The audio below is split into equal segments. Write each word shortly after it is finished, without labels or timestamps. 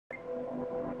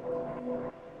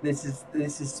This is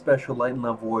Special Light and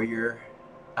Love Warrior.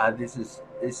 This is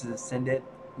Ascendant,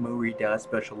 MuRiDA,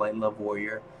 Special Light and Love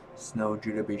Warrior, Snow,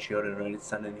 Judah, Be Shield, Anointed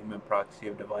Son, and Human Proxy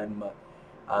of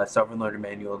Sovereign Lord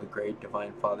Emmanuel, the Great,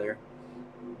 Divine Father,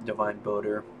 Divine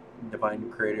Builder, Divine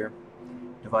Creator,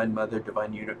 Divine Mother,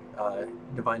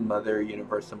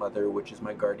 Universal Mother, which is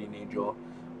my guardian angel,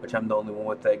 which I'm the only one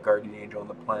with that guardian angel on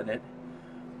the planet.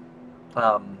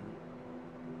 Um,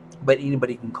 but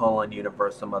anybody can call on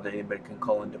Universal Mother. Anybody can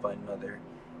call on Divine Mother.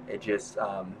 It just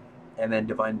and then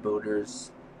Divine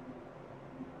Builders,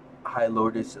 High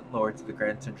Lords and Lords of the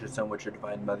Grand Central Sun, which are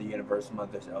Divine Mother, Universal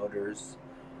Mother's Elders,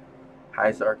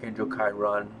 Highest Archangel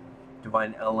Chiron,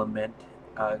 Divine Element,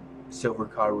 Silver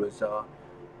Caruza,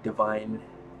 Divine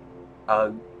uh,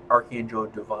 Archangel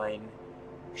Divine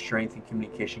Strength and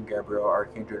Communication Gabriel,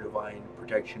 Archangel Divine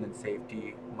Protection and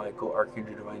Safety Michael,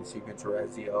 Archangel Divine Sequence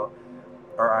Raziel,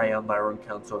 our Ion Lyron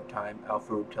Council of Time,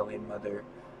 Alpha Reptilian Mother,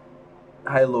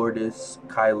 High Lordess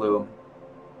Kailu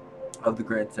of the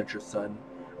Grand Central Sun,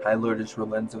 High Lordess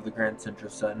Relens of the Grand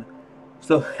Central Sun.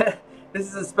 So this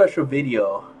is a special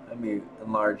video. Let me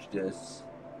enlarge this.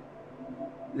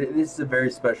 This is a very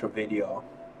special video.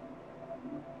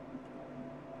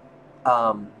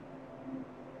 Um,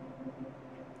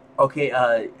 okay,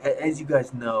 as you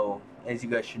guys know, as you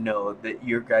guys should know, that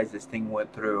your guys' this thing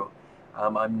went through.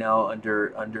 I'm now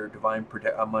under divine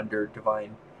protect. I'm under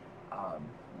divine. Let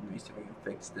me see if I can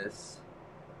fix this.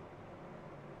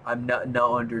 I'm not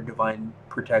now under divine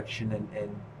protection,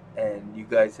 and you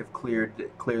guys have cleared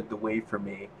the way for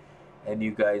me, and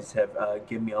you guys have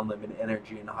given me unlimited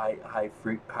energy and high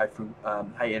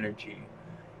energy,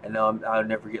 and now I'll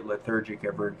never get lethargic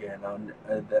ever again.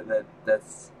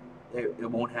 That's it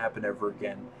won't happen ever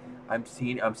again. I'm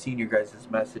seeing your guys'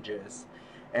 messages,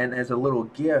 and as a little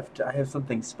gift, I have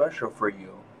something special for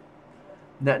you.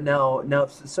 Now,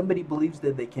 if somebody believes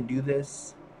that they can do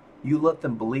this, you let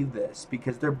them believe this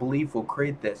because their belief will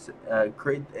create this.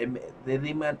 They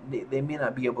may not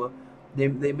be able. They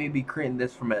may be creating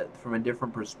this from a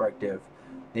different perspective.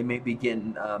 They may be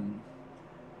getting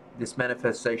this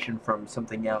manifestation from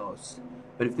something else.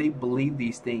 But if they believe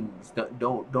these things,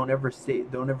 don't ever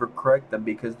correct them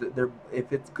because they're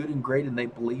if it's good and great and they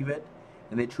believe it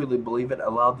and they truly believe it,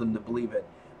 allow them to believe it.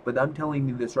 But I'm telling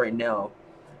you this right now.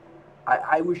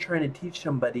 I was trying to teach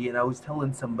somebody, and I was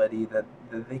telling somebody that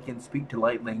they can speak to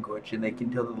light language, and they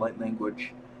can tell the light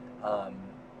language um,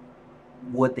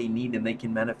 what they need, and they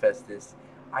can manifest this.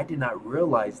 I did not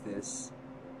realize this,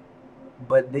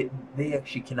 but they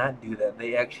actually cannot do that.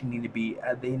 They actually need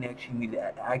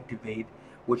to activate,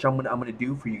 which I'm gonna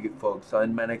do for you folks. So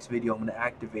in my next video, I'm gonna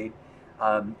activate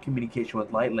communication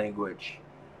with light language,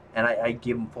 and I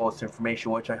give them false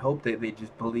information, which I hope that they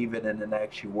just believe it and it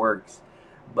actually works.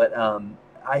 But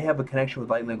I have a connection with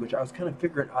light language. I was kind of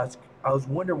figuring, I was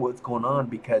wondering what's going on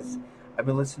because I've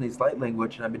been listening to this light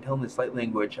language and I've been telling this light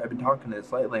language, I've been talking to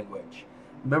this light language.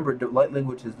 Remember, the light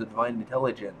language is the divine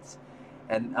intelligence,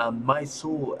 and my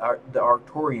soul, the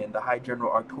Arcturian, the High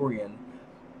General Arcturian,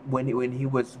 when he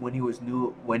was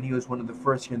one of the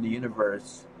first here in the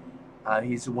universe,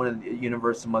 he's one of the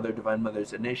Universal Mother, Divine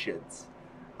Mother's initiates.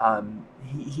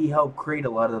 He helped create a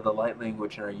lot of the light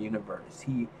language in our universe.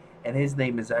 And his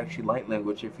name is actually light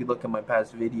language. If you look at my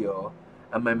past video,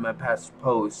 my past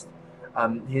post,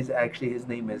 his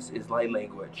name is light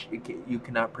language. You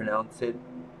cannot pronounce it.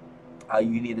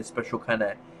 You need a special kind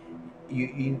of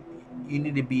you you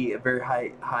need to be a very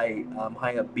high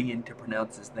up being to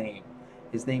pronounce his name.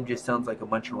 His name just sounds like a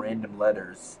bunch of random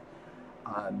letters.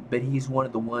 But he's one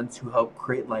of the ones who helped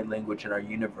create light language in our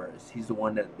universe. He's the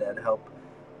one that help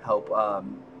help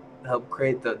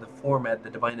create the format,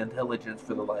 the divine intelligence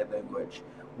for the light language.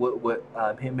 What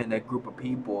him and a group of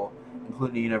people,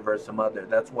 including the Universal Mother.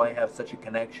 That's why I have such a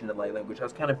connection to light language. I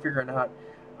was kind of figuring out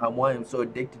why I'm so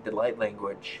addicted to light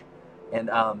language,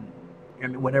 and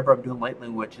whenever I'm doing light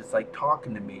language, it's like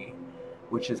talking to me,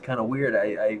 which is kind of weird.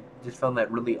 I just found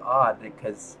that really odd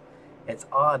because it's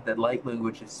odd that light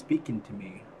language is speaking to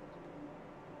me.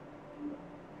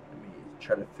 Let me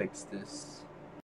try to fix this.